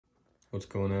What's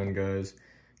going on, guys?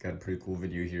 Got a pretty cool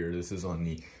video here. This is on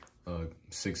the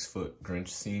 6-foot Grinch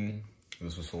scene.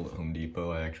 This was sold at Home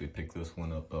Depot. I actually picked this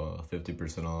one up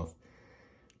 50% off.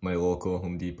 My local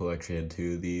Home Depot actually had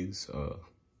two of these.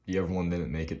 The other one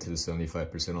didn't make it to the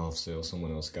 75% off sale.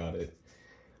 Someone else got it.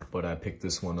 But I picked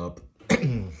this one up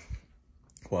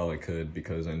while I could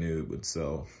because I knew it would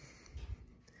sell.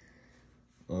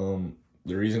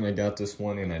 The reason I got this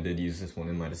one, and I did use this one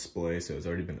in my display, so it's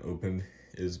already been opened,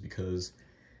 is because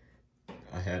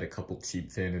I had a couple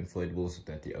cheap fan inflatables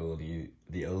that the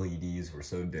LEDs were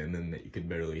so dim and that you could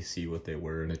barely see what they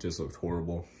were, and it just looked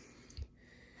horrible.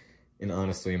 And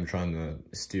honestly, I'm trying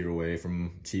to steer away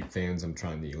from cheap fans. I'm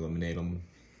trying to eliminate them.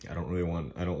 I don't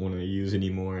want to use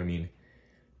anymore. I mean,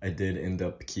 I did end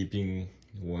up keeping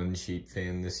one cheap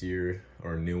fan this year,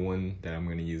 or a new one that I'm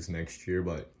going to use next year,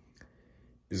 but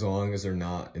as long as they're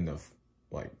not in the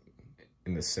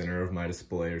center of my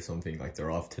display or something, like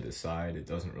they're off to the side, it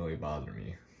doesn't really bother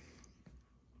me.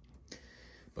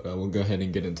 But I will go ahead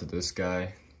and get into this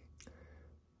guy.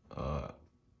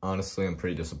 Honestly, I'm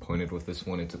pretty disappointed with this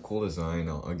one. It's a cool design,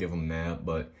 I'll give them that,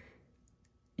 but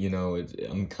you know,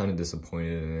 I'm kind of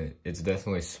disappointed in it. It's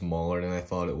definitely smaller than I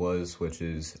thought it was, which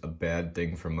is a bad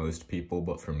thing for most people,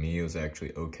 but for me it was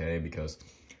actually okay because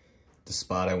the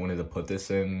spot I wanted to put this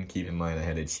in, keep in mind I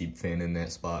had a cheap fan in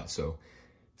that spot, so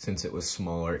since it was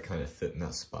smaller, it kind of fit in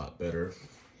that spot better.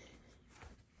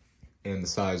 And the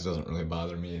size doesn't really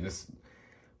bother me.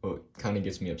 What kind of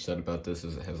gets me upset about this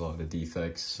is it has a lot of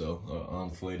defects, so I'll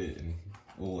inflate it and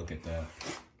we'll look at that.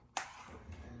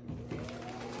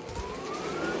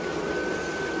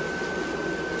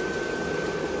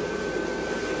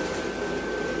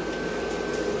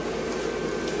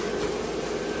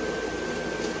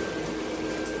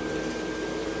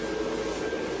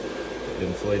 It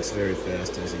inflates very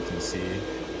fast, as you can see.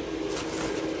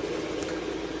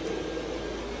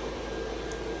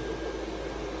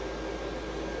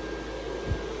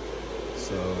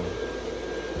 So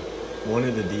one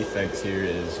of the defects here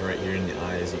is right here in the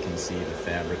eye. As you can see, the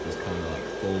fabric was kind of like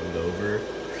folded over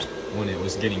when it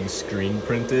was getting screen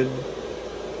printed.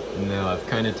 Now I've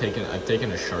taken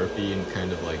a Sharpie and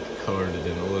kind of like colored it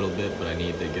in a little bit, but I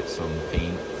need to get some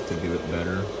paint to do it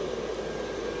better.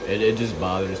 It just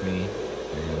bothers me.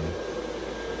 And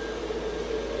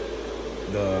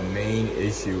the main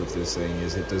issue with this thing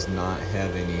is it does not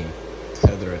have any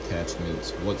tether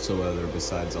attachments whatsoever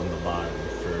besides on the bottom.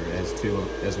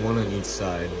 As one on each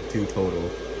side, two total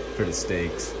for the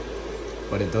stakes,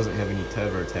 but it doesn't have any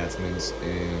tether attachments,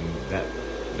 and that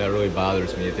really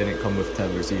bothers me. It didn't come with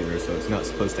tethers either, so it's not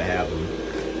supposed to have them.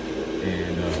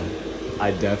 And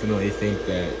I definitely think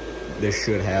that this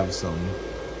should have some.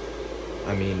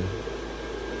 I mean,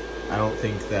 I don't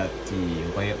think that the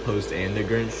lamppost and the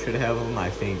Grinch should have them. I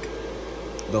think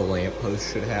the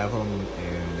lamppost should have them,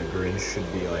 and the Grinch should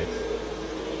be like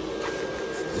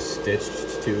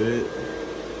stitched to it.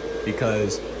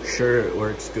 Because sure, it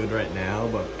works good right now,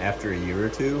 but after a year or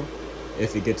two,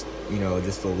 if it gets, you know,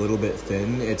 just a little bit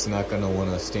thin, it's not gonna want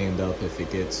to stand up if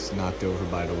it gets knocked over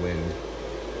by the wind.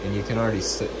 And you can already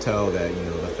tell that, you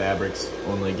know, the fabric's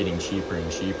only getting cheaper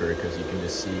and cheaper because you can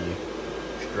just see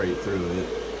straight through it.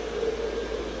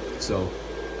 So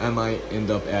I might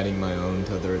end up adding my own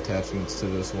tether attachments to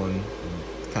this one.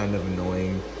 It's kind of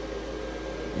annoying,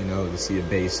 you know, to see a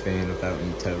base fan without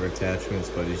any tether attachments,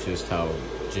 but it's just how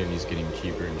Jimmy's getting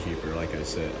cheaper and cheaper. Like I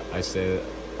say it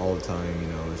all the time, you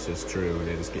know, it's just true.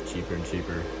 They just get cheaper and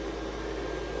cheaper.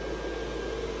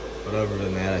 But other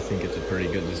than that, I think it's a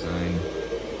pretty good design.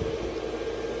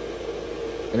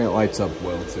 And it lights up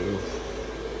well too.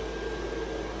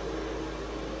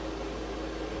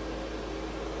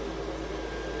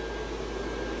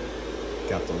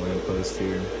 Got the lamppost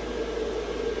here,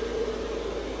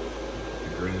 the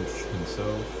Grinch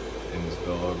himself, and his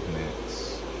dog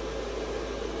Max.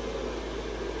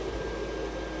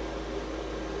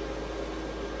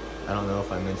 I don't know if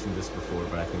I mentioned this before,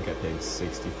 but I think I paid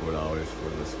 $64 for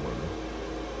this one.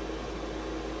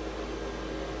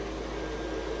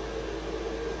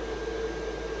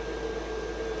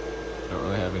 I don't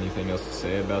really have anything else to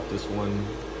say about this one.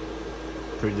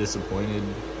 Pretty disappointed.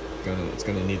 It's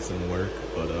gonna need some work,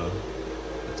 but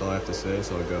that's all I have to say,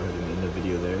 so I'll go ahead and end the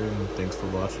video there, and thanks for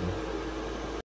watching.